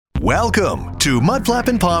Welcome to Mudflap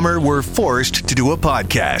and Palmer Were Forced to Do a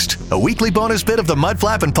Podcast, a weekly bonus bit of the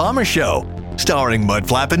Mudflap and Palmer Show, starring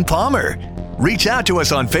Mudflap and Palmer. Reach out to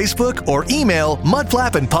us on Facebook or email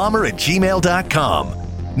mudflapandpalmer@gmail.com.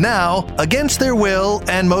 Now, against their will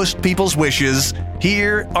and most people's wishes,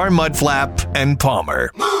 here are Mudflap and Palmer.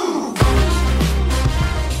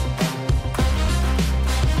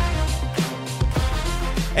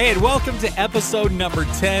 Hey, and welcome to episode number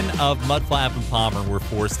 10 of Mudflap and Palmer. We're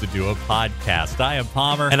forced to do a podcast. I am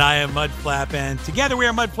Palmer. And I am Mudflap, and together we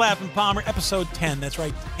are Mudflap and Palmer, episode 10. That's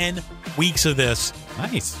right, 10 weeks of this.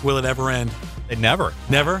 Nice. Will it ever end? It never.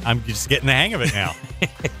 Never? I'm just getting the hang of it now.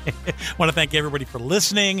 Want to thank everybody for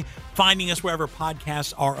listening, finding us wherever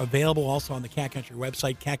podcasts are available, also on the Cat Country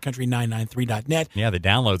website, catcountry993.net. Yeah, the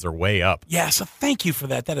downloads are way up. Yeah, so thank you for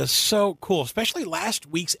that. That is so cool, especially last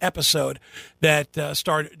week's episode that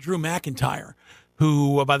starred Drew McIntyre,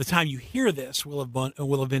 who, by the time you hear this, will have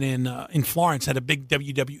been in Florence at a big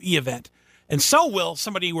WWE event. And so will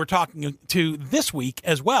somebody we're talking to this week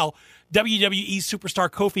as well, WWE superstar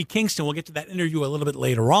Kofi Kingston. We'll get to that interview a little bit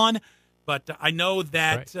later on. But I know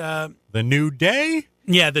that... Right. The New Day?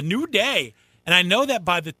 Yeah, the New Day. And I know that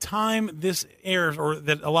by the time this airs, or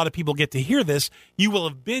that a lot of people get to hear this, you will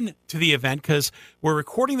have been to the event, because we're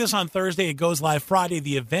recording this on Thursday. It goes live Friday.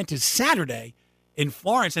 The event is Saturday in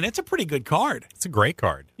Florence, and it's a pretty good card. It's a great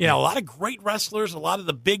card. Yeah, a lot of great wrestlers, a lot of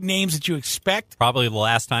the big names that you expect. Probably the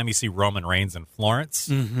last time you see Roman Reigns in Florence.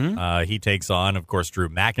 Mm-hmm. He takes on, of course, Drew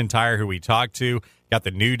McIntyre, who we talked to. Got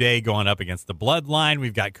the New Day going up against the Bloodline.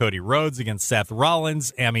 We've got Cody Rhodes against Seth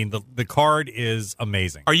Rollins. I mean, the card is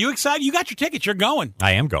amazing. Are you excited? You got your tickets. You're going.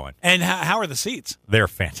 I am going. And how are the seats? They're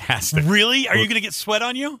fantastic. Really? Are you going to get sweat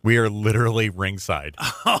on you? We are literally ringside.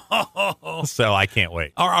 So I can't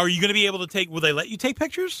wait. Are you going to be able to will they let you take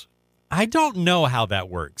pictures? I don't know how that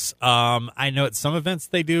works. I know at some events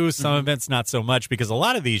they do, some events not so much, because a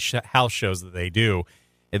lot of these house shows that they do,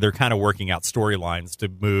 they're kind of working out storylines to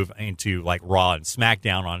move into like Raw and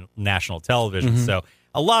SmackDown on national television. So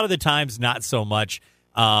a lot of the times, not so much.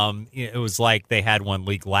 It was like they had one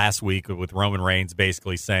leak last week with Roman Reigns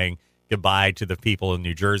basically saying goodbye to the people in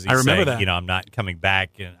New Jersey. I remember saying, that. I'm not coming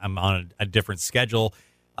back, and I'm on a different schedule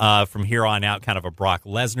from here on out, kind of a Brock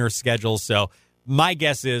Lesnar schedule. So my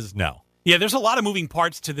guess is no. Yeah, there's a lot of moving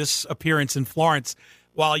parts to this appearance in Florence.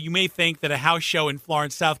 While you may think that a house show in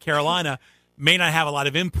Florence, South Carolina may not have a lot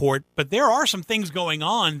of import, but there are some things going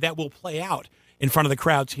on that will play out in front of the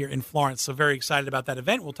crowds here in Florence. So very excited about that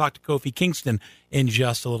event. We'll talk to Kofi Kingston in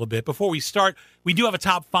just a little bit. Before we start, we do have a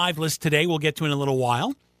top 5 list today we'll get to in a little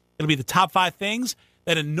while. It'll be the top 5 things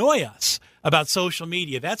that annoy us about social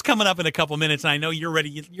media. That's coming up in a couple minutes, and I know you're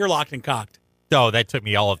ready. You're locked and cocked. Oh, that took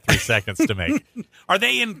me all of 3 seconds to make. Are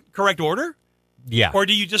they in correct order? Yeah. Or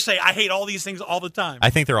do you just say, I hate all these things all the time? I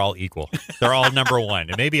think they're all equal. They're all number one.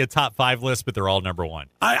 It may be a top 5 list, but they're all number one.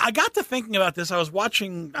 I got to thinking about this. I was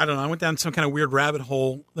watching, I don't know, I went down some kind of weird rabbit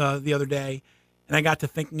hole the other day, and I got to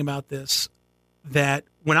thinking about this, that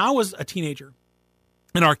when I was a teenager,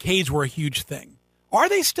 and arcades were a huge thing. Are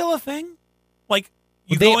they still a thing? Like,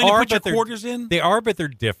 you go in and put your quarters in? They are, but they're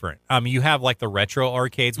different. You have like the retro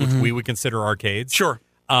arcades, which we would consider arcades. Sure.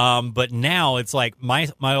 But now it's like my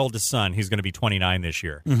oldest son, who's going to be 29 this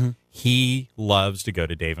year. He loves to go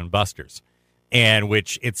to Dave & Buster's, and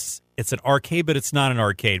which it's an arcade, but it's not an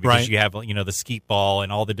arcade, because you have the skeet ball and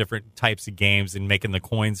all the different types of games and making the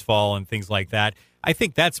coins fall and things like that. I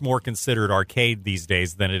think that's more considered arcade these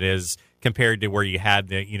days than it is compared to where you had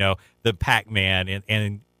the Pac-Man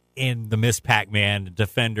and the Miss Pac-Man,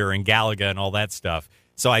 Defender, and Galaga and all that stuff.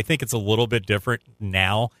 So I think it's a little bit different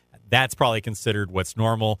now. That's probably considered what's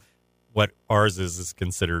normal. What ours is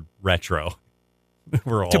considered retro.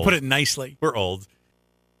 We're old. To put it nicely. We're old.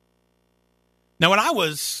 Now, when I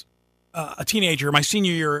was a teenager, my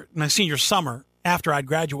senior summer after I'd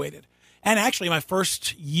graduated, and actually my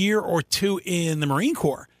first year or two in the Marine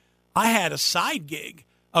Corps, I had a side gig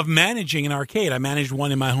of managing an arcade. I managed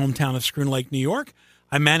one in my hometown of Schroon Lake, New York.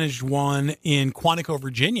 I managed one in Quantico,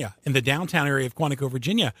 Virginia, in the downtown area of Quantico,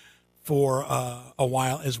 Virginia, for a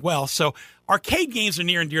while as well. So arcade games are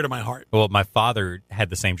near and dear to my heart. Well, my father had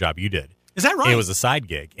the same job you did. Is that right? It was a side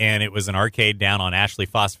gig, and it was an arcade down on Ashley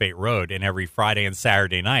Phosphate Road, and every Friday and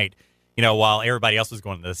Saturday night, while everybody else was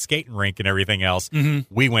going to the skating rink and everything else,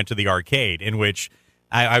 we went to the arcade, in which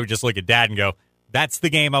I would just look at Dad and go, that's the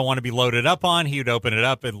game I want to be loaded up on. He would open it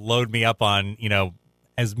up and load me up on,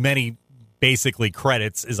 as many basically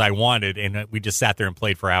credits as I wanted, and we just sat there and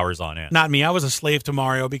played for hours on end. Not me. I was a slave to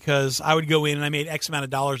Mario, because I would go in and I made X amount of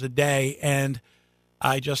dollars a day, and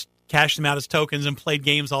I just cashed them out as tokens and played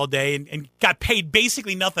games all day and got paid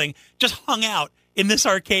basically nothing, just hung out in this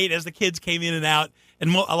arcade as the kids came in and out,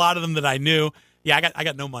 and a lot of them that I knew. Yeah, I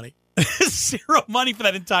got no money. Zero money for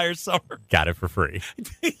that entire summer. Got it for free.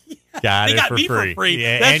 They got me for free.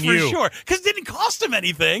 Yeah, that's and for you. sure. Because it didn't cost them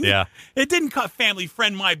anything. Yeah. It didn't cost family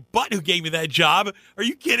friend my butt who gave me that job. Are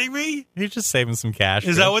you kidding me? You're just saving some cash.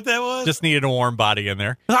 Is that what that was? Just needed a warm body in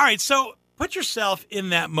there. All right, so put yourself in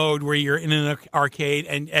that mode where you're in an arcade,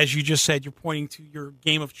 and as you just said, you're pointing to your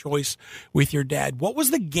game of choice with your dad. What was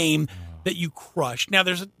the game that you crushed? Now,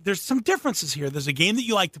 there's some differences here. There's a game that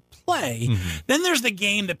you like to play. Then there's the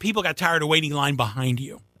game that people got tired of waiting in line behind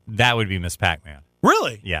you. That would be Miss Pac-Man.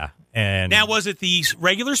 Really? Yeah. And now, was it the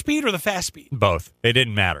regular speed or the fast speed? both. It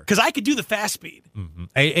didn't matter. Because I could do the fast speed.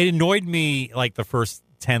 It annoyed me like the first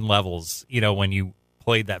 10 levels, when you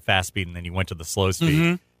played that fast speed and then you went to the slow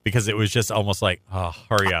speed. Because it was just almost like, oh,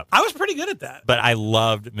 hurry up. I was pretty good at that. But I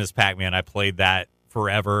loved Miss Pac-Man. I played that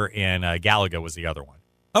forever, and Galaga was the other one.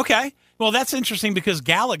 Okay. Well, that's interesting because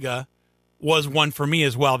Galaga was one for me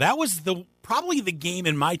as well. That was probably the game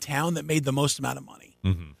in my town that made the most amount of money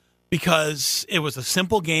because it was a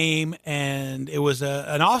simple game, and it was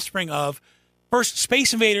an offspring of first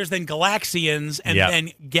Space Invaders, then Galaxians, and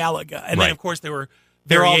then Galaga. And then, of course, there were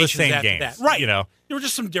They're all the variations same after games. that. Right. There were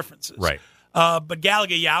just some differences. Right. But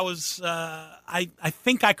Galaga, I was I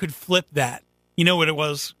think I could flip that. You know what it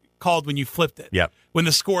was called when you flipped it? Yep. When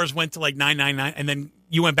the scores went to like 999, and then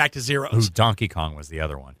you went back to zeros. Ooh, Donkey Kong was the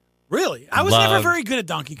other one. Really? I was never very good at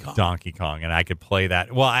Donkey Kong. Donkey Kong, and I could play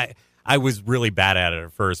that. Well, I was really bad at it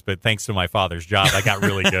at first, but thanks to my father's job, I got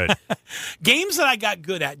really good. Games that I got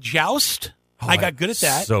good at. Joust. I got good at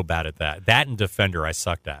that. So bad at that. That and Defender I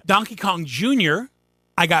sucked at. Donkey Kong Jr.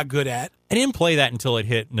 I got good at. I didn't play that until it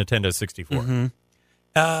hit Nintendo 64.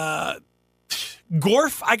 Gorf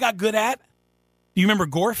I got good at. Do you remember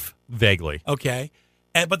Gorf? Vaguely. Okay.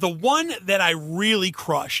 But the one that I really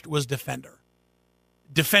crushed was Defender.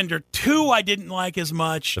 Defender 2 I didn't like as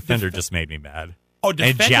much. Defender just made me mad. Oh,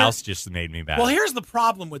 Defender? And Joust just made me mad. Well, here's the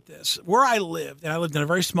problem with this. Where I lived, and I lived in a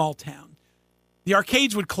very small town, the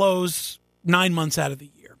arcades would close 9 months out of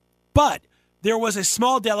the year. But there was a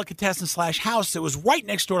small delicatessen / house that was right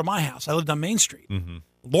next door to my house. I lived on Main Street.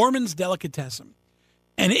 Lorman's Delicatessen.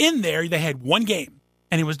 And in there, they had one game,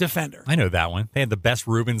 and it was Defender. I know that one. They had the best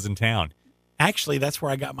Reubens in town. Actually, that's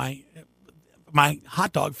where I got my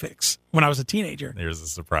hot dog fix when I was a teenager. There's a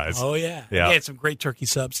surprise. Oh, yeah. Yeah. They had some great turkey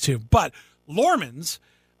subs, too. But Lorman's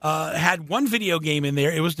had one video game in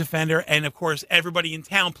there. It was Defender. And, of course, everybody in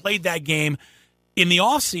town played that game in the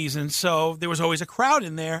off season. So there was always a crowd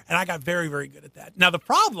in there. And I got very, very good at that. Now, the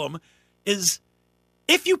problem is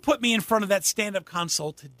if you put me in front of that stand-up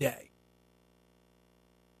console today,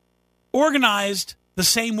 organized the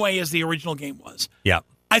same way as the original game was,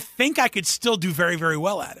 I think I could still do very, very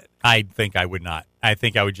well at it. I think I would not. I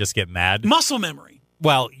think I would just get mad. Muscle memory.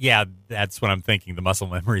 Well, yeah, that's what I'm thinking. The muscle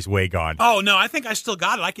memory's way gone. Oh, no, I think I still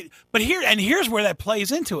got it. I could, but here's where that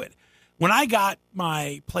plays into it. When I got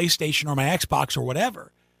my PlayStation or my Xbox or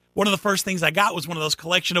whatever, one of the first things I got was one of those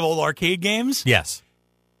collection of old arcade games. Yes.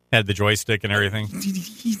 Had the joystick and everything.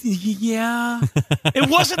 Yeah. It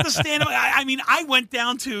wasn't the stand-up. I mean, I went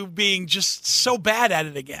down to being just so bad at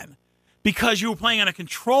it again because you were playing on a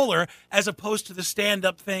controller as opposed to the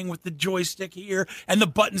stand-up thing with the joystick here and the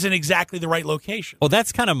buttons in exactly the right location. Well,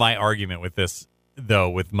 that's kind of my argument with this,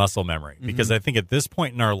 though, with muscle memory, because I think at this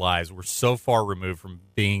point in our lives, we're so far removed from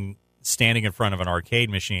standing in front of an arcade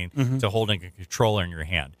machine to holding a controller in your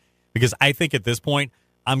hand. Because I think at this point,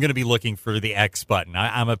 I'm going to be looking for the X button.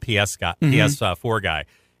 I'm a PS4 guy.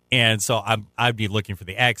 And so I'd be looking for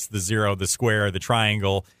the X, the 0, the square, the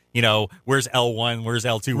triangle. Where's L1? Where's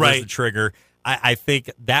L2? Where's the trigger? I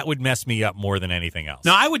think that would mess me up more than anything else.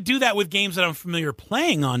 Now, I would do that with games that I'm familiar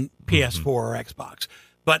playing on PS4 or Xbox.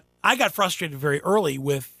 But I got frustrated very early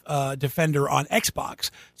with Defender on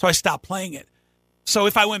Xbox, so I stopped playing it. So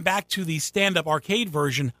if I went back to the stand-up arcade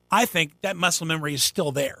version, I think that muscle memory is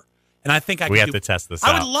still there. And I think we have to test this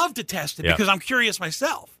out. I would love to test it because I'm curious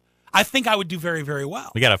myself. I think I would do very, very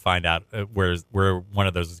well. We got to find out where one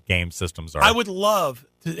of those game systems are. I would love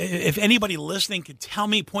to, if anybody listening could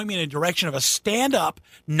point me in a direction of a stand-up,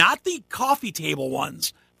 not the coffee table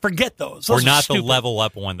ones. Forget those. Or not the level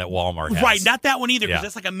up one that Walmart has. Right, not that one either, because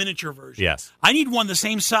that's like a miniature version. Yes. I need one the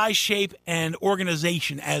same size, shape, and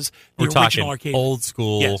organization as the original arcade. Old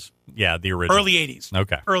school. Yes. Yeah, the original. Early 80s.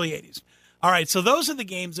 Okay. Early 80s. All right, so those are the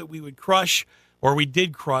games that we would crush, or we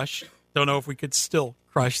did crush. Don't know if we could still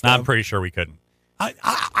crush them. I'm pretty sure we couldn't. I'm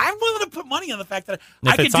willing to put money on the fact that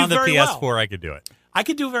I could do very well. If it's on the PS4, well. I could do it. I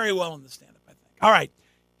could do very well in the stand-up, I think. All right,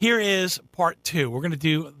 here is part 2. We're going to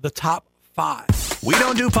do the top 5. We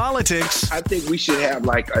don't do politics, I think we should have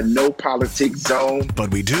like a no politics zone.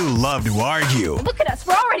 but we do love to argue. Look at us,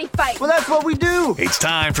 we're already fighting. Well, that's what we do. It's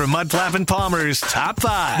time for Mudflap and Palmer's Top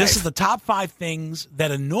 5. This is the top 5 things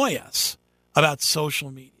that annoy us about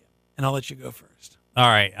social media. And I'll let you go first. All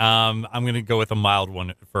right. I'm going to go with a mild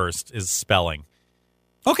one first, is spelling.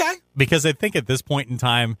 Okay. Because I think at this point in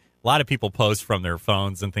time, a lot of people post from their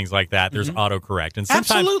phones and things like that. There's autocorrect. And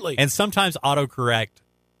sometimes, Absolutely. And sometimes autocorrect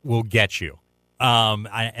will get you.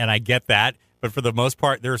 I get that. But for the most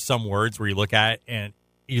part, there are some words where you look at it and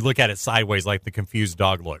you look at it sideways like the confused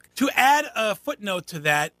dog look. To add a footnote to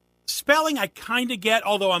that, spelling I kind of get,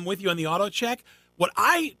 although I'm with you on the auto check.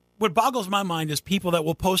 What boggles my mind is people that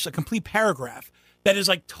will post a complete paragraph that is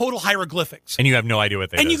like total hieroglyphics. And you have no idea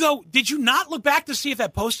what that is. And you go, did you not look back to see if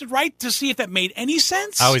that posted right, to see if that made any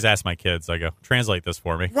sense? I always ask my kids, I go, translate this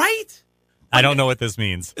for me. Right? I don't know what this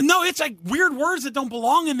means. No, it's like weird words that don't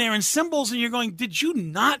belong in there and symbols, and you're going, did you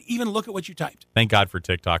not even look at what you typed? Thank God for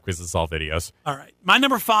TikTok because it's all videos. All right. My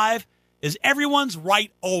number 5 is everyone's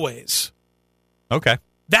right always. Okay.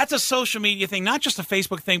 That's a social media thing, not just a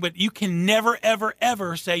Facebook thing, but you can never, ever,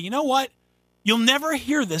 ever say, you know what? You'll never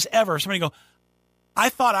hear this ever. Somebody go, I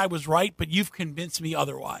thought I was right, but you've convinced me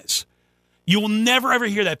otherwise. You will never, ever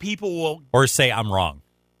hear that. People will... Or say I'm wrong.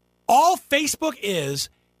 All Facebook is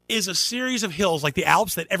a series of hills like the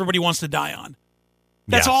Alps that everybody wants to die on.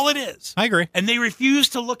 That's all it is. I agree. And they refuse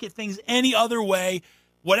to look at things any other way.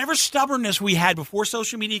 Whatever stubbornness we had before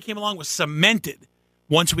social media came along was cemented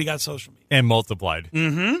once we got social media. And multiplied.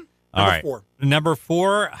 Mm-hmm. All right. 4. Number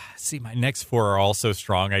 4. See, my next 4 are all so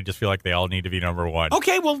strong. I just feel like they all need to be number 1.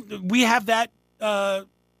 Okay, well, we have that,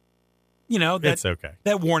 It's okay.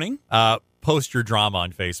 that warning. Post your drama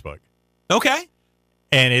on Facebook. Okay.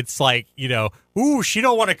 And it's like, ooh, she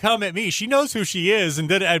don't want to come at me. She knows who she is.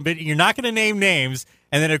 But you're not going to name names.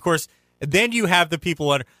 And then, of course, then you have the people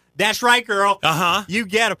under, that's right, girl. Uh-huh. You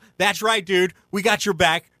get them. That's right, dude. We got your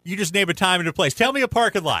back. You just name a time and a place. Tell me a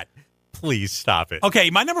parking lot. Please stop it. Okay,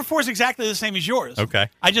 my number 4 is exactly the same as yours. Okay.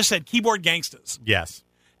 I just said keyboard gangsters. Yes.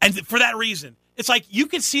 And for that reason, it's like you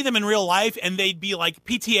could see them in real life and they'd be like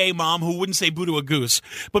PTA mom who wouldn't say boo to a goose.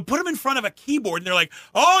 But put them in front of a keyboard and they're like,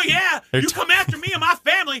 oh, yeah, you come after me and my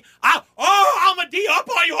family. I'm a D up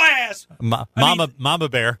on your ass. Mama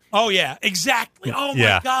Bear. Oh, yeah, exactly. Oh,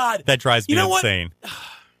 my God. That drives me insane. What?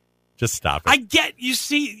 Just stop it. I get you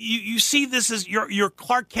see this as your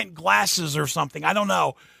Clark Kent glasses or something. I don't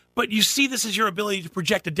know. But you see this as your ability to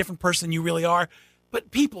project a different person than you really are. But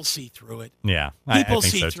people see through it. Yeah, people I think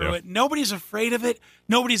see so through too. it. Nobody's afraid of it.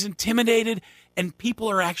 Nobody's intimidated, and people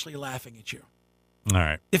are actually laughing at you. All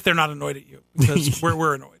right. If they're not annoyed at you, because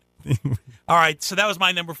we're annoyed. All right, so that was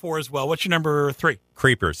my number 4 as well. What's your number 3?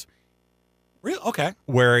 Creepers. Really? Okay.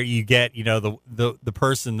 Where you get, the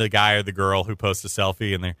person, the guy or the girl who posts a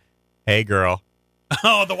selfie and they're, hey, girl.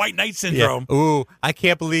 Oh, the white knight syndrome. Yeah. Ooh, I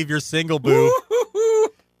can't believe you're single, boo.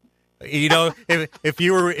 If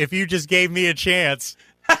you just gave me a chance,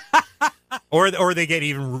 or they get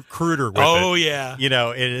even cruder with it. Oh, yeah.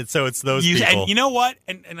 So it's those people. And you know what?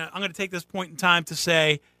 And I'm going to take this point in time to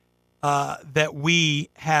say that we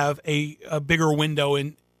have a bigger window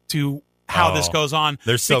into how this goes on.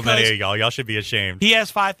 There's so many of y'all. Y'all should be ashamed. He has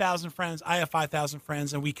 5,000 friends. I have 5,000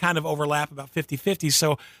 friends, and we kind of overlap about 50-50.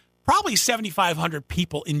 So probably 7,500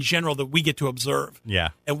 people in general that we get to observe. Yeah.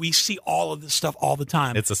 And we see all of this stuff all the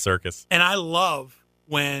time. It's a circus. And I love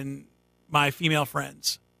when my female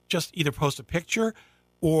friends just either post a picture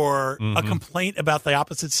or a complaint about the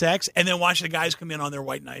opposite sex and then watch the guys come in on their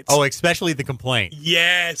white nights. Oh, especially the complaint.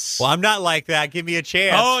 Yes. Well, I'm not like that. Give me a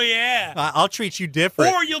chance. Oh, yeah. I'll treat you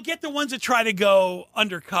different. Or you'll get the ones that try to go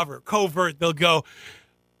undercover, covert. They'll go,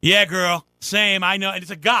 yeah, girl, same. I know. And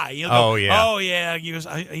it's a guy. Oh, yeah. Oh, yeah.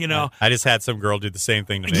 I just had some girl do the same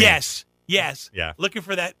thing to me. Yes. Yeah. Looking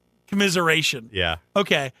for that commiseration. Yeah.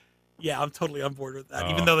 Okay. Yeah, I'm totally on board with that,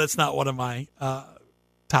 even Oh. though that's not one of my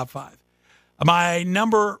top 5. My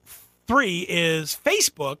number 3 is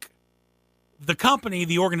Facebook, the company,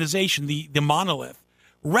 the organization, the monolith,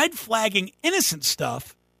 red flagging innocent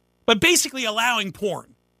stuff, but basically allowing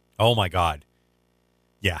porn. Oh, my God.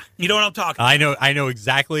 Yeah. You know what I'm talking about? I know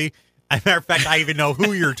exactly. As a matter of fact, I even know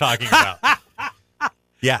who you're talking about.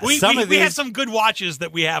 Yeah. We have some good watches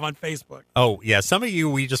that we have on Facebook. Oh, yeah. Some of you,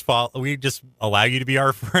 we just allow you to be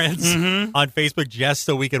our friends on Facebook just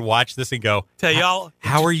so we can watch this and go, Tell y'all,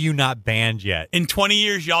 how are you not banned yet? in 20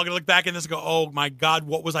 years, y'all going to look back at this and go, oh, my God,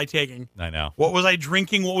 what was I taking? I know. What was I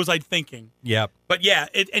drinking? What was I thinking? Yep. But yeah,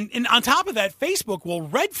 and on top of that, Facebook will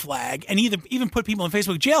red flag and even put people in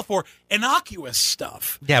Facebook jail for innocuous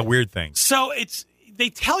stuff. Yeah, weird things. So they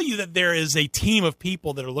tell you that there is a team of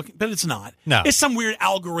people that are looking, but it's not. No. It's some weird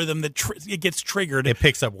algorithm that it gets triggered. It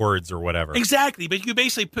picks up words or whatever. Exactly, but you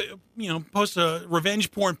basically post a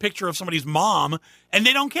revenge porn picture of somebody's mom, and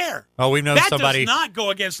they don't care. Oh, we know that somebody does not go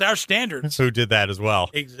against our standards. who did that as well.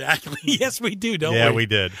 Exactly. Yes, we do, don't we? Yeah, we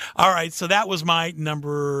did. All right, so that was my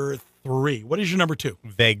number 3. What is your number 2?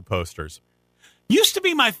 Vague posters. Used to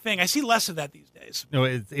be my thing. I see less of that these days.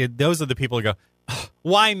 No, those are the people who go,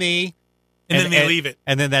 why me? And then they leave it.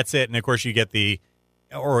 And then that's it. And, of course, you get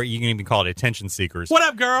or you can even call it attention seekers. What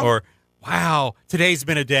up, girl? Or, wow, today's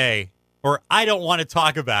been a day. Or, I don't want to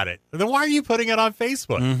talk about it. Then why are you putting it on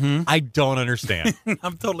Facebook? Mm-hmm. I don't understand.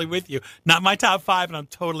 I'm totally with you. Not my top 5, and I'm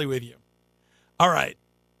totally with you. All right.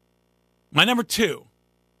 My number 2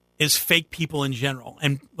 is fake people in general.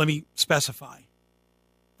 And let me specify.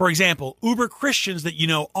 For example, uber Christians that you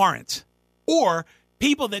know aren't. Or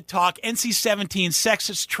people that talk NC-17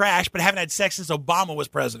 sexist trash but haven't had sex since Obama was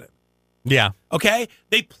president. Yeah. Okay?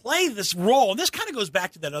 They play this role, and this kind of goes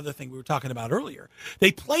back to that other thing we were talking about earlier.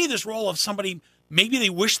 They play this role of somebody maybe they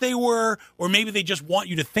wish they were, or maybe they just want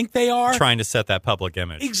you to think they are. Trying to set that public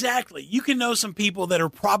image. Exactly. You can know some people that are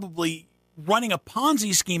probably running a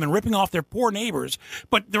Ponzi scheme and ripping off their poor neighbors,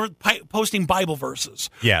 but they're posting Bible verses.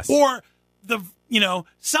 Yes. Or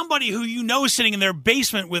somebody who is sitting in their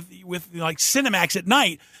basement with like Cinemax at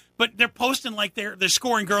night, but they're posting like they're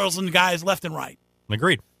scoring girls and guys left and right.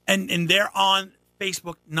 Agreed. And they're on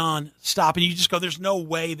Facebook nonstop, and you just go, there's no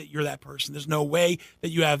way that you're that person. There's no way that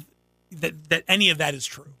you have that any of that is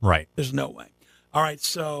true. Right. There's no way. All right,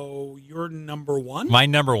 so your number 1? My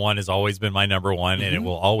number 1 has always been my number 1, and it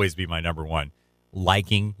will always be my number 1.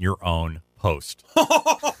 Liking your own post.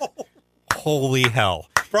 Holy hell.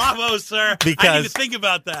 Bravo, sir. Because I need to think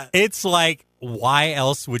about that. It's like, why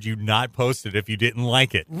else would you not post it if you didn't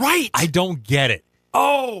like it? Right. I don't get it.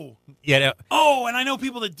 Oh. Yeah. Oh, and I know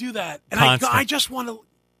people that do that. And I just want to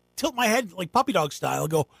tilt my head like puppy dog style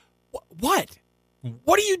and go, what?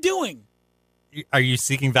 What are you doing? Are you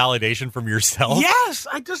seeking validation from yourself? Yes.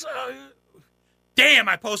 I just... damn,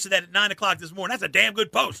 I posted that at 9 o'clock this morning. That's a damn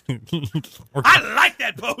good post. I like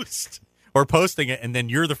that post. Or posting it, and then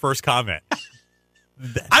you're the first comment.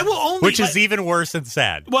 I will only... Which is even worse and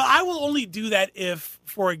sad. Well, I will only do that if,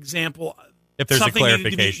 for example... If there's a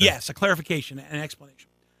clarification. Yes, a clarification, an explanation.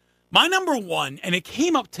 My number 1, and it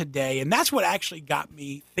came up today, and that's what actually got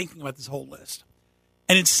me thinking about this whole list.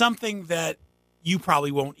 And it's something that you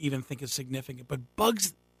probably won't even think is significant, but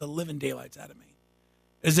bugs the living daylights out of me.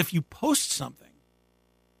 Is if you post something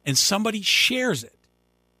and somebody shares it,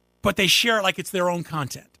 but they share it like it's their own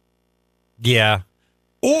content. Yeah.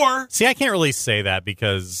 Or... See, I can't really say that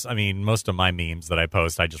because, I mean, most of my memes that I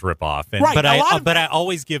post, I just rip off. And, right. But I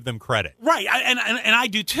always give them credit. Right. And I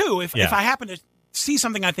do, too. If I happen to see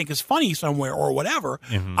something I think is funny somewhere or whatever,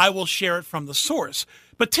 I will share it from the source.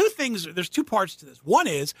 But there's 2 parts to this. One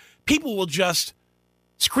is people will just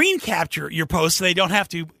screen capture your post so they don't have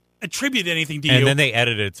to attribute anything to you. And then they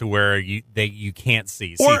edit it to where you can't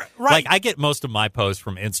see. Like I get most of my posts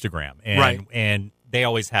from Instagram. And they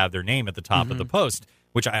always have their name at the top of the post,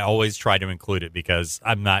 which I always try to include it because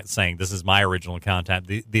I'm not saying this is my original content.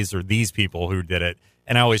 These are these people who did it,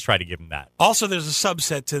 and I always try to give them that. Also, there's a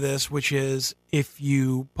subset to this, which is if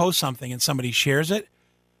you post something and somebody shares it,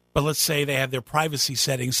 but let's say they have their privacy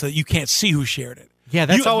settings so that you can't see who shared it. Yeah,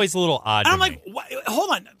 that's always a little odd to me. like,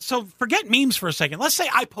 hold on. So forget memes for a second. Let's say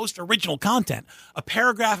I post original content, a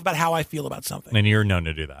paragraph about how I feel about something. And you're known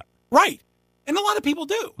to do that. Right. And a lot of people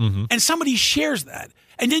do. And somebody shares that.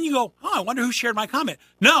 And then you go, I wonder who shared my comment.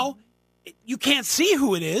 No, you can't see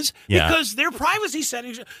who it is because their privacy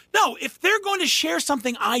settings. No, if they're going to share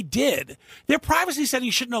something I did, their privacy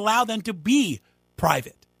settings shouldn't allow them to be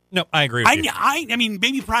private. No, I agree with you. I mean,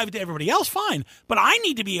 maybe private to everybody else, fine. But I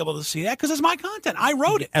need to be able to see that because it's my content. I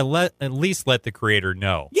wrote it. At least let the creator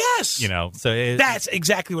know. Yes. So that's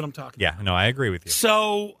exactly what I'm talking about. Yeah, no, I agree with you.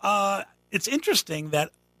 So it's interesting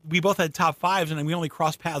that we both had top 5s and we only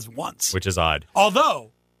crossed paths once. Which is odd. Although,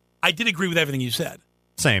 I did agree with everything you said.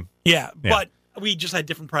 Same. Yeah, but we just had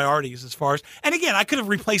different priorities as far as... And again, I could have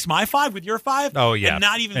replaced my 5 with your 5 and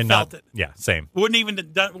not even felt it. Yeah, same. Wouldn't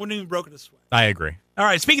even broken a sweat. I agree. All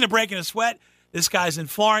right, speaking of breaking a sweat, this guy's in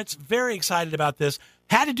Florence. Very excited about this.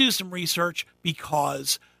 Had to do some research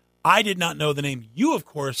because I did not know the name. You, of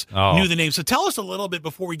course, knew the name. So tell us a little bit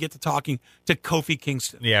before we get to talking to Kofi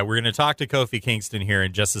Kingston. Yeah, we're going to talk to Kofi Kingston here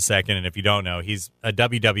in just a second. And if you don't know, he's a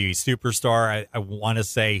WWE superstar. I want to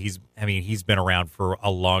say he's been around for a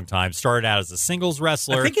long time. Started out as a singles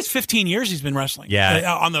wrestler. I think it's 15 years he's been wrestling.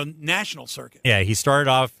 Yeah. On the national circuit. Yeah, he started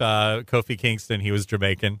off Kofi Kingston. He was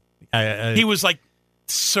Jamaican. He was like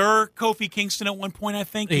Sir Kofi Kingston at one point, I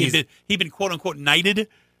think. He'd been quote-unquote knighted.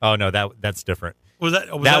 Oh, no, that's different. Was that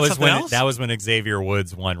something else? That was when Xavier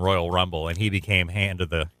Woods won Royal Rumble, and he became Hand of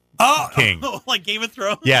the King. Like Game of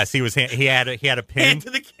Thrones? Yes, he was. He had a pin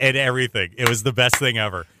and everything. It was the best thing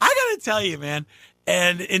ever. I got to tell you, man,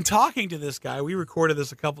 and in talking to this guy, we recorded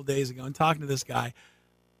this a couple days ago, and talking to this guy,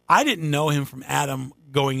 I didn't know him from Adam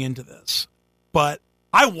going into this, but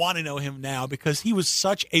I want to know him now because he was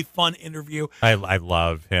such a fun interview. I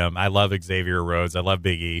love him. I love Xavier Rhodes. I love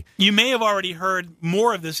Big E. You may have already heard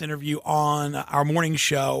more of this interview on our morning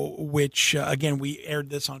show, which, again, we aired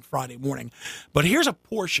this on Friday morning. But here's a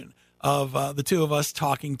portion of the two of us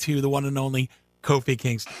talking to the one and only Kofi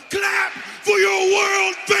Kingston. Clap for your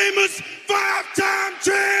world-famous 5-time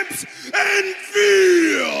champs and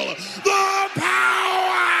feel the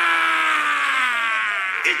power!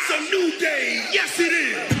 It's a new day. Yes, it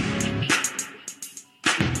is.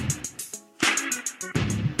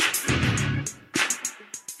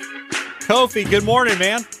 Kofi, good morning,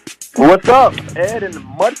 man. What's up, Ed and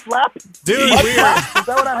Mud Flap? Dude, Mud weird. Flap? Is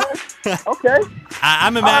that what I heard? Okay.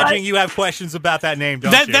 I'm imagining you have questions about that name,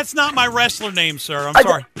 don't you? That's not my wrestler name, sir. I'm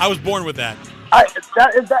sorry. I was born with that.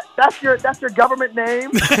 That's your government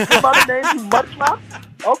name? Your mother name, Mud Flap?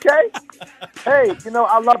 Okay. Hey,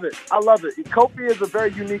 I love it. Kofi is a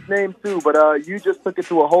very unique name, too, but you just took it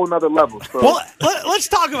to a whole nother level. So. Well, let's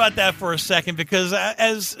talk about that for a second, because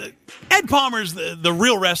as Ed Palmer's the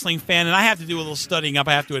real wrestling fan, and I have to do a little studying up,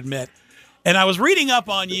 I have to admit. And I was reading up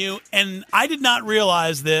on you, and I did not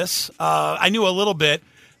realize this. I knew a little bit.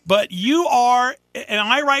 But you are, am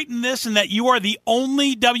I right in this, in that you are the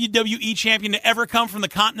only WWE champion to ever come from the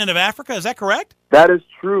continent of Africa? Is that correct? That is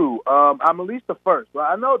true. I'm at least the first.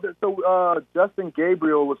 I know that. So Justin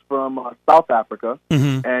Gabriel was from South Africa,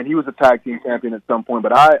 and he was a tag team champion at some point.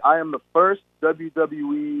 But I am the first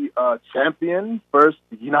WWE champion, first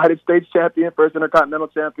United States champion, first Intercontinental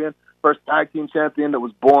champion, first tag team champion that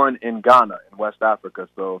was born in Ghana in West Africa.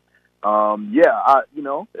 So.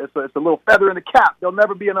 It's a little feather in the cap. There'll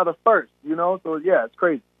never be another first, So, yeah, it's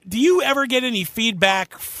crazy. Do you ever get any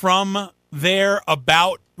feedback from there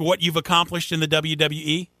about what you've accomplished in the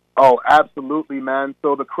WWE? Oh, absolutely, man.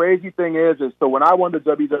 So the crazy thing is so when I won the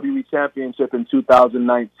WWE Championship in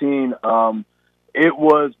 2019, it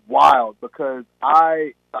was wild because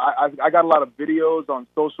I got a lot of videos on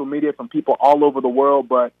social media from people all over the world,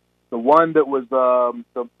 but the one that was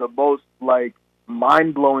the most,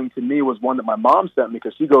 mind-blowing to me was one that my mom sent me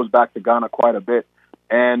because she goes back to Ghana quite a bit.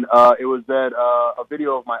 And it was at a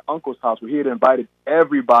video of my uncle's house where he had invited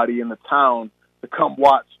everybody in the town to come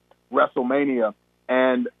watch WrestleMania,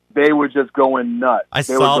 and they were just going nuts. I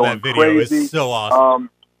saw that video. Crazy. It was so awesome.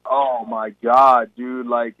 Oh, my God, dude.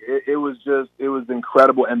 It was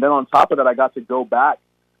incredible. And then on top of that, I got to go back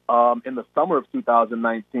in the summer of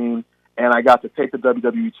 2019, and I got to take the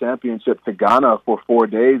WWE Championship to Ghana for 4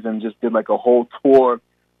 days and just did a whole tour.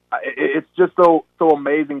 It's just so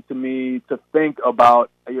amazing to me to think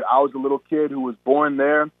about. I was a little kid who was born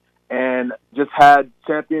there and just had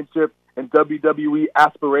championship and WWE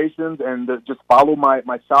aspirations and just follow my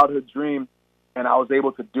childhood dream, and I was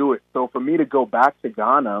able to do it. So for me to go back to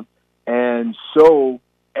Ghana and show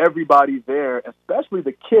everybody there, especially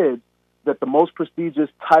the kids, that the most prestigious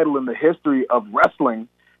title in the history of wrestling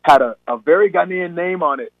had a very Ghanaian name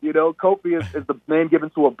on it. Kofi is the name given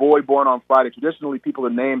to a boy born on Friday. Traditionally, people are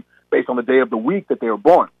named based on the day of the week that they were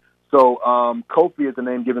born. So Kofi is the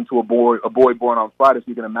name given to a boy born on Friday. So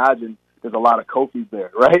you can imagine there's a lot of Kofis there,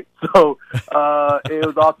 right? So it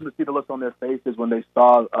was awesome to see the looks on their faces when they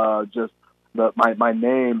saw just my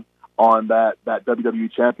name on that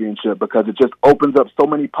WWE Championship, because it just opens up so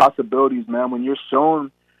many possibilities, man. When you're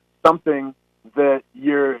shown something that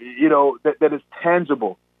that is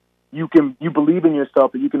tangible, you believe in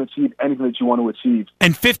yourself that you can achieve anything that you want to achieve.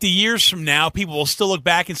 And 50 years from now, people will still look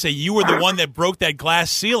back and say you were the one that broke that glass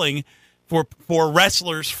ceiling for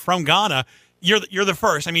wrestlers from Ghana. You're the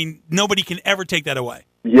first. I mean, nobody can ever take that away.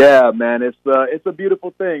 Yeah, man, it's a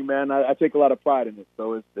beautiful thing, man. I take a lot of pride in it,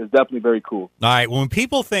 so it's definitely very cool. All right, when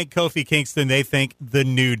people think Kofi Kingston, they think the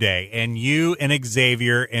New Day, and you and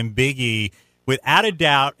Xavier and Big E, without a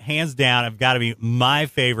doubt, hands down, have got to be my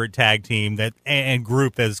favorite tag team and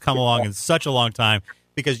group that has come along in such a long time,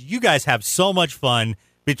 because you guys have so much fun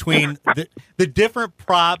between the different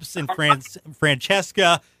props and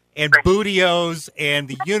Francesca and Bootios and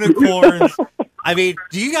the unicorns. I mean,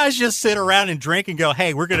 do you guys just sit around and drink and go,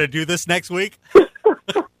 hey, we're going to do this next week?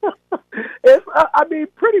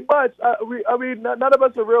 Pretty much. None of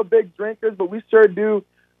us are real big drinkers, but we sure do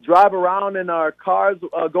drive around in our cars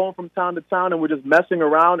going from town to town, and we're just messing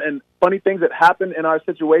around, and funny things that happen in our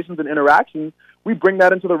situations and interactions, we bring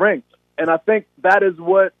that into the ring. And I think that is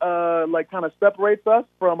what kind of separates us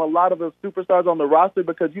from a lot of the superstars on the roster,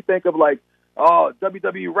 because you think of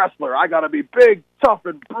WWE wrestler, I got to be big, tough,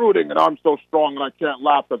 and brooding, and I'm so strong and I can't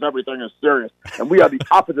laugh because everything is serious. And we are the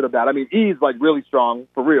opposite of that. I mean, E's really strong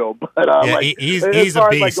for real, but he's a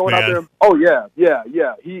beast, going man. out there, oh yeah.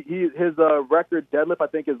 His record deadlift I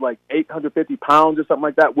think is 850 pounds or something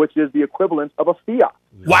like that, which is the equivalent of a Fiat.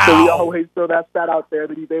 Wow! So we always throw that stat out there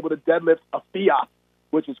that he's able to deadlift a Fiat,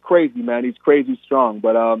 which is crazy, man. He's crazy strong.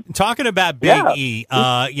 But talking about Big E,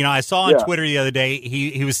 I saw on Twitter the other day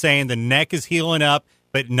he was saying the neck is healing up,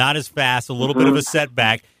 but not as fast. A little bit of a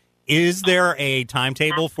setback. Is there a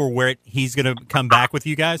timetable for where he's going to come back with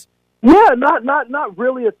you guys? Yeah, not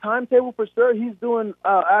really a timetable for sure. He's doing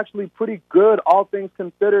actually pretty good, all things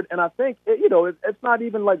considered. And I think it's not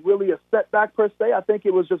even really a setback per se. I think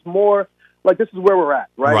it was just more. This is where we're at,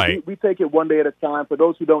 right? We take it one day at a time. For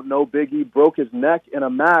those who don't know, Big E broke his neck in a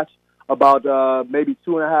match about maybe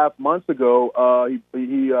 2.5 months ago.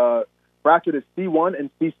 He fractured his C1 and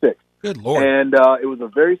C6. Good Lord. And it was a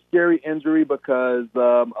very scary injury because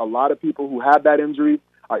a lot of people who have that injury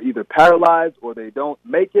are either paralyzed or they don't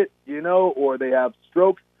make it, or they have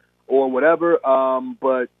strokes or whatever.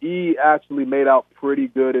 But E actually made out pretty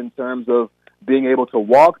good in terms of being able to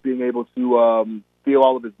walk, being able to feel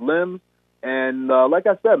all of his limbs. And like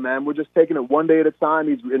I said, man, we're just taking it one day at a time.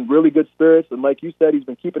 He's in really good spirits. And like you said, he's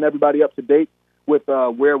been keeping everybody up to date with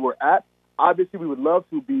where we're at. Obviously, we would love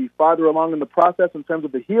to be farther along in the process in terms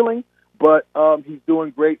of the healing, but he's doing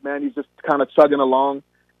great, man. He's just kind of chugging along.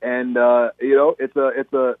 And,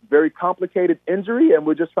 it's a very complicated injury, and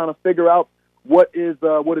we're just trying to figure out what is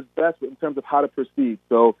best in terms of how to proceed.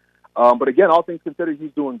 So, but again, all things considered,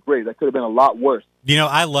 he's doing great. That could have been a lot worse.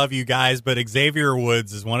 I love you guys, but Xavier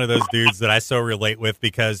Woods is one of those dudes that I so relate with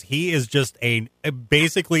because he is just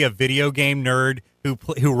basically a video game nerd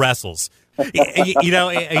who wrestles.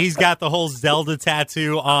 He's got the whole Zelda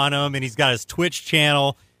tattoo on him, and he's got his Twitch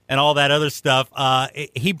channel and all that other stuff.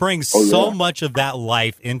 He brings so much of that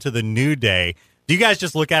life into the New Day. Do you guys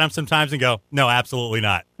just look at him sometimes and go, no, absolutely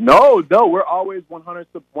not? No, we're always 100%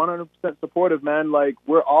 supportive, man.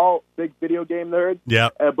 We're all big video game nerds. Yeah.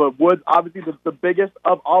 But Woods, obviously, the biggest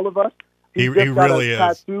of all of us. He just got really a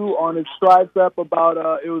tattoo on his tricep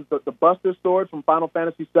about it was the Buster Sword from Final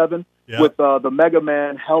Fantasy VII with the Mega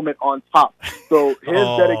Man helmet on top. So his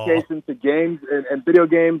dedication to games and video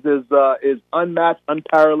games is unmatched,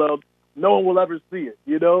 unparalleled. No one will ever see it,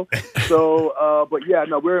 So, but yeah,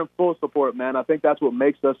 no, we're in full support, man. I think that's what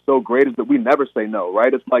makes us so great is that we never say no,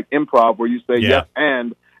 right? It's like improv where you say yes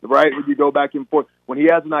and, right? When you go back and forth. When he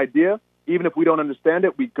has an idea, even if we don't understand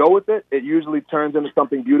it, we go with it. It usually turns into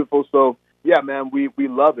something beautiful. So, yeah, man, we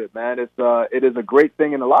love it, man. It is a great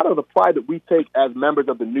thing. And a lot of the pride that we take as members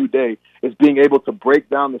of the New Day is being able to break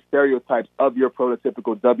down the stereotypes of your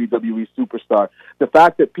prototypical WWE superstar. The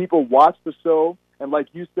fact that people watch the show and, like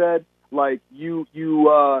you said,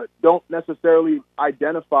 you don't necessarily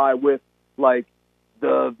identify with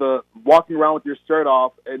the walking around with your shirt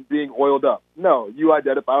off and being oiled up. No, you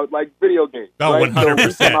identify with video games. Oh, right? 100%.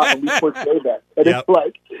 So we come out and we portray that. And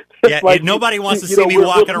it's nobody wants to see me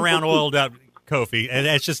walking around oiled up, Kofi, and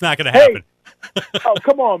it's just not going to happen. Oh,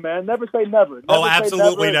 come on, man. Never say never.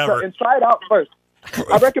 Absolutely never. And try it out first.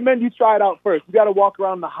 I recommend you try it out first. You got to walk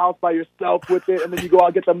around the house by yourself with it, and then you go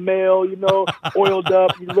out, get the mail, oiled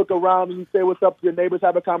up. You look around and you say what's up to your neighbors,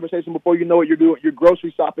 have a conversation before you know what you're doing. You're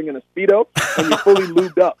grocery shopping in a Speedo, and you're fully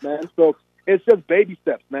lubed up, man. So it's just baby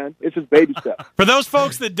steps, man. It's just baby steps. For those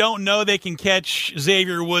folks that don't know, they can catch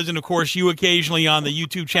Xavier Woods and, of course, you occasionally on the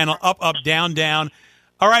YouTube channel Up, Up, Down, Down.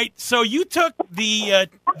 All right, so you took the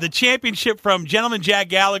championship from Gentleman Jack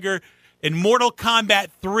Gallagher in Mortal Kombat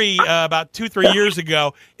 3 about 2-3 years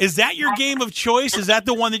ago. Is that your game of choice? Is that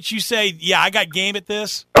the one that you say, yeah, I got game at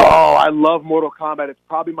this? Oh, I love Mortal Kombat. It's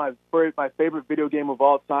probably my favorite video game of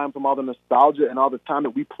all time from all the nostalgia and all the time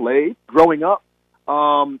that we played growing up.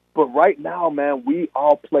 But right now, man, we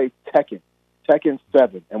all play Tekken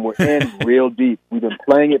 7, and we're in real deep. We've been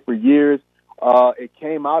playing it for years. It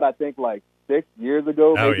came out, I think, 6 years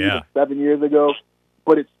ago, maybe even 7 years ago.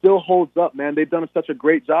 But it still holds up, man. They've done such a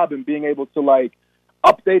great job in being able to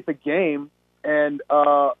update the game, and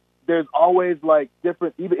there's always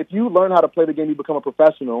different. Even if you learn how to play the game, you become a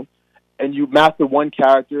professional, and you master one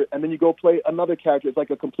character, and then you go play another character. It's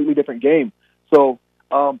a completely different game. So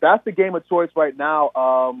that's the game of choice right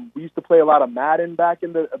now. We used to play a lot of Madden back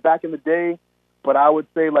in the day, but I would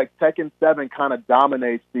say Tekken 7 kind of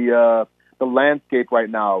dominates the the landscape right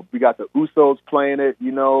now. We got the Usos playing it,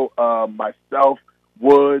 myself,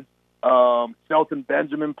 Woods, Shelton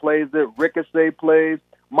Benjamin plays it, Ricochet plays,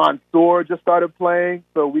 Mansoor just started playing.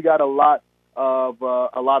 So we got a lot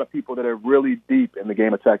of people that are really deep in the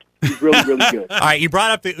game of Tekken. He's really, really good. All right, you brought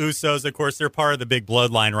up the Usos. Of course, they're part of the big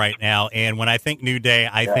bloodline right now. And when I think New Day,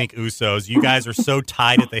 I think Usos. You guys are so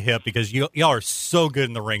tied at the hip because y'all are so good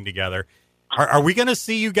in the ring together. Are we going to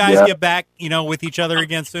see you guys get back, with each other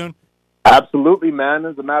again soon? Absolutely, man.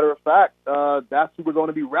 As a matter of fact, that's who we're going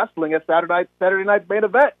to be wrestling at Saturday night's main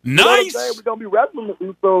event. Nice. We're going to be wrestling the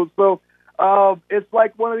Usos. So it's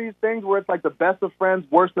like one of these things where it's like the best of friends,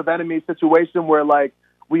 worst of enemies situation where like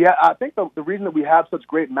I think the reason that we have such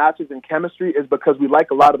great matches and chemistry is because we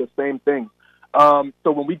like a lot of the same things.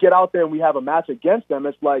 So when we get out there and we have a match against them,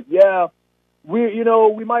 it's like,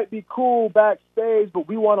 we might be cool backstage, but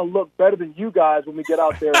we want to look better than you guys when we get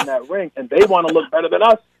out there in that ring, and they want to look better than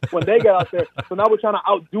us when they get out there. So now we're trying to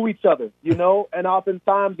outdo each other, and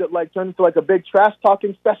oftentimes it like turns into like a big trash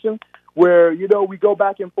talking session where we go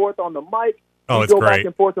back and forth on the mic, we go back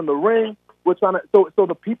and forth in the ring. We're trying to so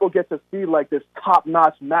the people get to see like this top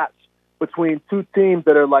notch match between two teams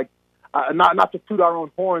that are like not to toot our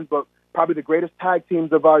own horns, but probably the greatest tag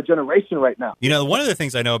teams of our generation right now. One of the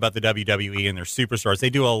things I know about the WWE and their superstars, they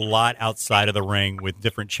do a lot outside of the ring with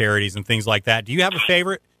different charities and things like that. Do you have a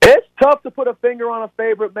favorite? It's tough to put a finger on a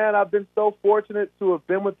favorite, man. I've been so fortunate to have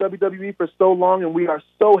been with WWE for so long, and we are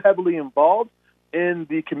so heavily involved in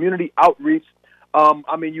the community outreach.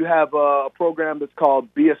 You have a program that's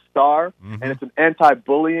called Be a Star, and it's an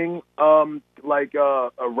anti-bullying a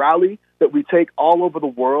rally that we take all over the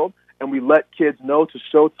world. And we let kids know to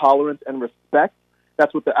show tolerance and respect.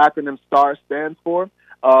 That's what the acronym STAR stands for.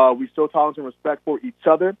 We show tolerance and respect for each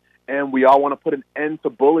other, and we all want to put an end to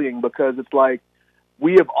bullying because it's like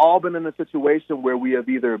we have all been in a situation where we have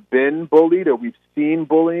either been bullied or we've seen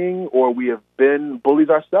bullying or we have been bullies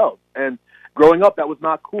ourselves. And growing up, that was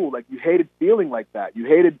not cool. Like, you hated feeling like that. You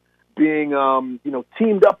hated being,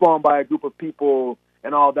 teamed up on by a group of people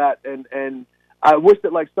and all that. And I wish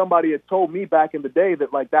that like somebody had told me back in the day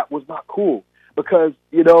that like that was not cool because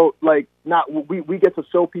we get to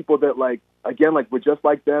show people that like again like we're just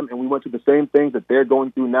like them and we went through the same things that they're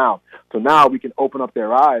going through now. So now we can open up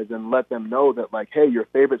their eyes and let them know that like, hey, your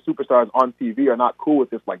favorite superstars on TV are not cool with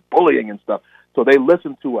this like bullying and stuff. So they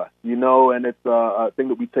listen to us, and it's a thing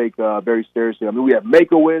that we take very seriously. I mean, we have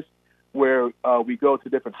Make-A-Wish where we go to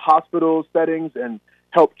different hospital settings and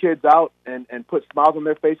help kids out and put smiles on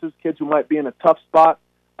their faces, kids who might be in a tough spot.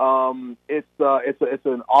 It's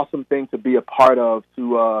an awesome thing to be a part of.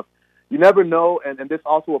 You never know, and this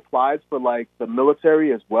also applies for like the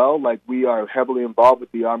military as well. Like we are heavily involved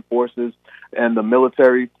with the armed forces and the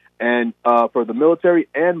military, and for the military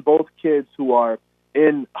and both kids who are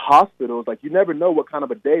in hospitals, like you never know what kind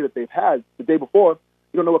of a day that they've had the day before.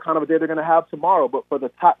 You don't know what kind of a day they're going to have tomorrow. But for the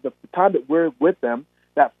time that we're with them,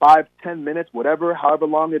 that 5-10 minutes, however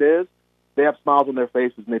long it is, they have smiles on their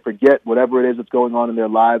faces and they forget whatever it is that's going on in their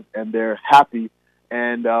lives and they're happy.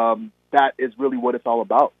 And that is really what it's all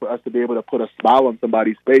about, for us to be able to put a smile on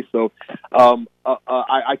somebody's face. So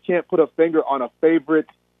I can't put a finger on a favorite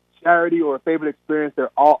charity or a favorite experience.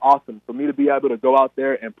 They're all awesome. For me to be able to go out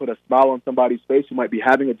there and put a smile on somebody's face who might be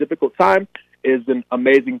having a difficult time is an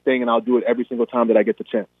amazing thing, and I'll do it every single time that I get the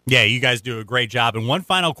chance. Yeah, you guys do a great job. And one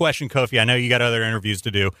final question, Kofi. I know you got other interviews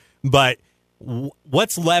to do, but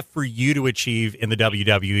what's left for you to achieve in the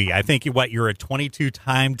WWE? I think you're a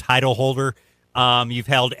 22-time title holder. You've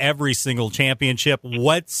held every single championship.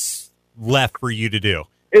 What's left for you to do?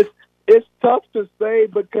 It's tough to say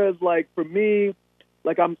because, like, for me,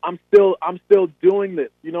 like I'm still doing this.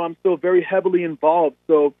 I'm still very heavily involved.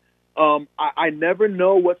 So I never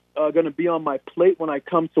know what's going to be on my plate when I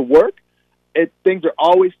come to work. Things are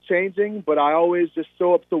always changing, but I always just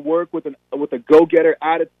show up to work with a go-getter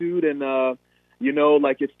attitude, and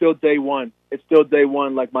like it's still day one. It's still day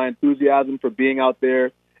one. Like my enthusiasm for being out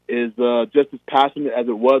there is just as passionate as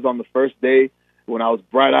it was on the first day when I was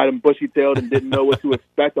bright-eyed and bushy-tailed and didn't know what to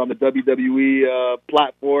expect on the WWE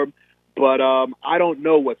platform. But I don't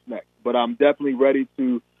know what's next. But I'm definitely ready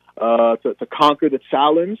to conquer the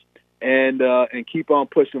challenge and keep on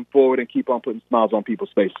pushing forward and keep on putting smiles on people's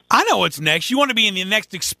faces. I know what's next. You want to be in the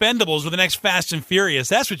next Expendables or the next Fast and Furious.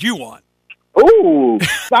 That's what you want. Ooh,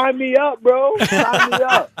 sign me up, bro. Sign me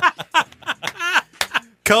up.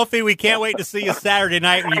 Kofi, we can't wait to see you Saturday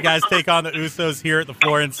night when you guys take on the Usos here at the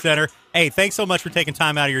Florence Center. Hey, thanks so much for taking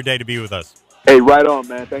time out of your day to be with us. Hey, right on,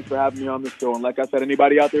 man. Thanks for having me on the show. And like I said,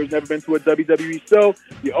 anybody out there who's never been to a WWE show,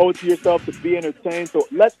 you owe it to yourself to be entertained. So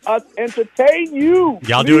let us entertain you.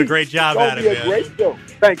 Y'all do a great job at it, man. It's going to be a great show.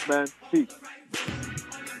 Thanks, man. Peace.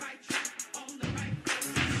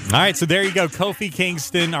 All right, so there you go. Kofi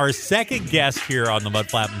Kingston, our second guest here on the Mud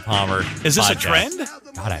Flap and Palmer Is this podcast. a trend?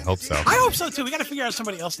 God, I hope so. I hope so, too. We got to figure out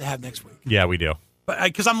somebody else to have next week. Yeah, we do.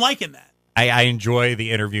 Because I'm liking that. I enjoy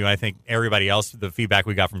the interview. I think everybody else, the feedback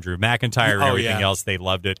we got from Drew McIntyre and everything else, they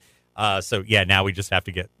loved it. So, yeah, now we just have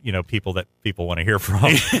to get, people that people want to hear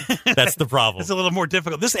from. That's the problem. It's a little more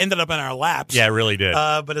difficult. This ended up in our laps. Yeah, it really did.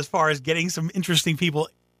 But as far as getting some interesting people,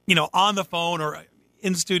 on the phone or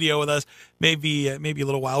in studio with us, maybe a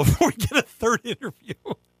little while before we get a third interview.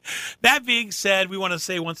 That being said, we want to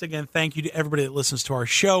say once again thank you to everybody that listens to our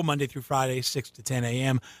show Monday through Friday, 6 to 10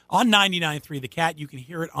 a.m. on 99.3 The Cat. You can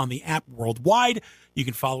hear it on the app worldwide. You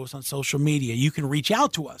can follow us on social media. You can reach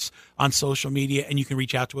out to us on social media, and you can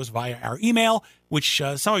reach out to us via our email, which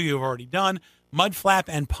some of you have already done,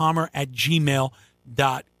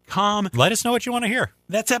 mudflapandpalmer@gmail.com. Let us know what you want to hear.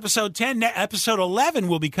 That's episode 10. Episode 11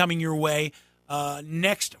 will be coming your way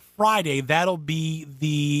next Friday. That'll be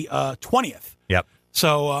the 20th. Yep.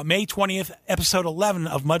 So May 20th, episode 11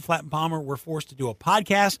 of Mud Flap and Palmer, we're forced to do a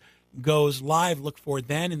podcast, goes live. Look for it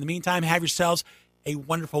then. In the meantime, have yourselves a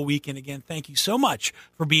wonderful weekend. Again, thank you so much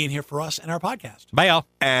for being here for us and our podcast. Bye, y'all.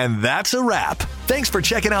 And that's a wrap. Thanks for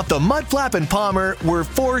checking out the Mud Flap and Palmer We're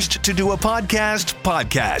Forced to Do a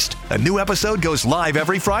podcast. A new episode goes live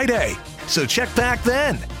every Friday. So check back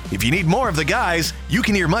then. If you need more of the guys, you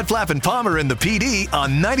can hear Mud Flap and Palmer and the PD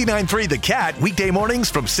on 99.3 The Cat weekday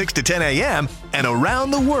mornings from 6 to 10 a.m. and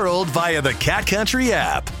around the world via the Cat Country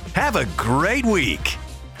app. Have a great week.